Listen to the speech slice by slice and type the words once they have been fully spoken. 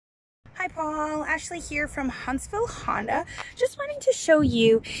Hi Paul, Ashley here from Huntsville Honda. Just wanting to show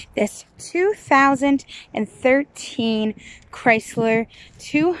you this 2013 Chrysler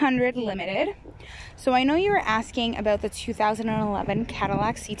 200 Limited. So I know you were asking about the 2011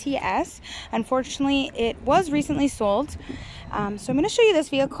 Cadillac CTS. Unfortunately, it was recently sold. So I'm going to show you this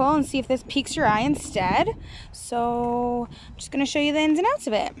vehicle and see if this piques your eye instead. So I'm just going to show you the ins and outs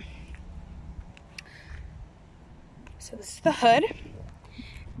of it. So this is the hood.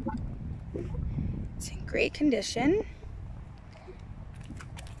 It's in great condition.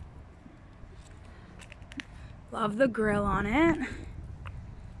 Love the grille on it.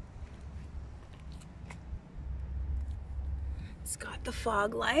 It's got the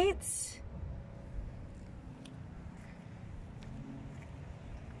fog lights.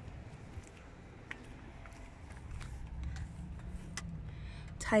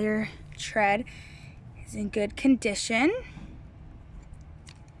 Tire tread is in good condition.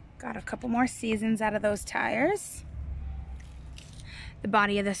 Got a couple more seasons out of those tires. The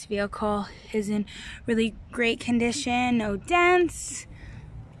body of this vehicle is in really great condition, no dents.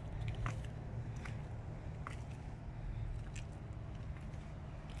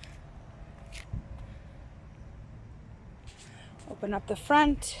 Open up the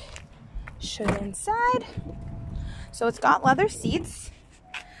front, show you inside. So it's got leather seats,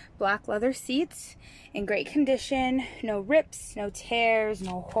 black leather seats, in great condition, no rips, no tears,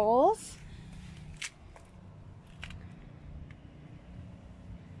 no holes.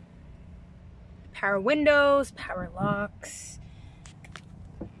 Power windows, power locks.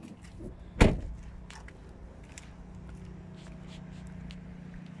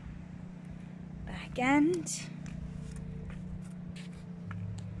 Back end.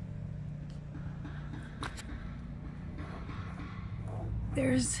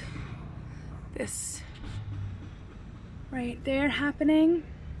 There's this right there happening.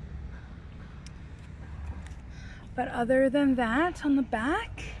 But other than that, on the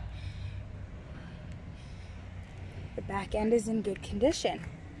back end is in good condition.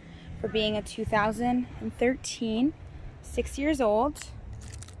 For being a 2013, 6 years old. Just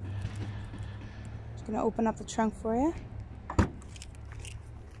gonna open up the trunk for you.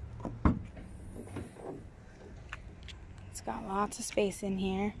 It's got lots of space in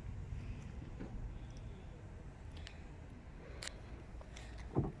here.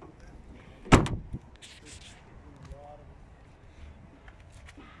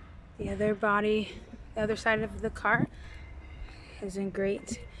 The other body, the other side of the car is in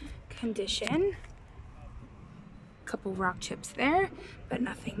great condition. A couple rock chips there, but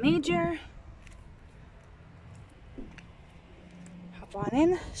nothing major. Hop on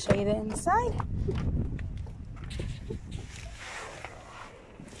in, show you the inside.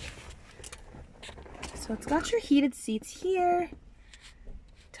 So it's got your heated seats here,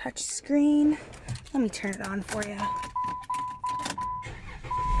 touch screen. Let me turn it on for you.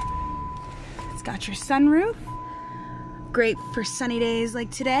 It's got your sunroof, great for sunny days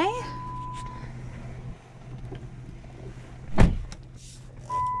like today.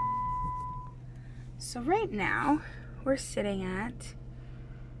 So right now we're sitting at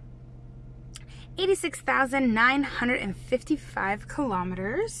 86,955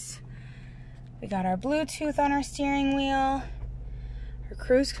 kilometers. We got our Bluetooth on our steering wheel, our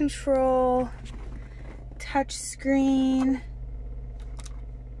cruise control, touch screen.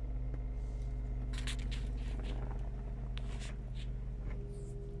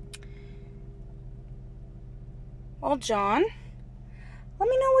 Well, John, let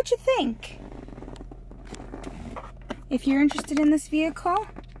me know what you think. If you're interested in this vehicle,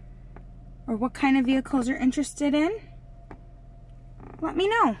 or what kind of vehicles you're interested in, let me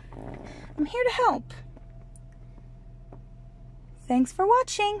know. I'm here to help. Thanks for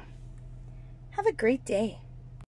watching. Have a great day.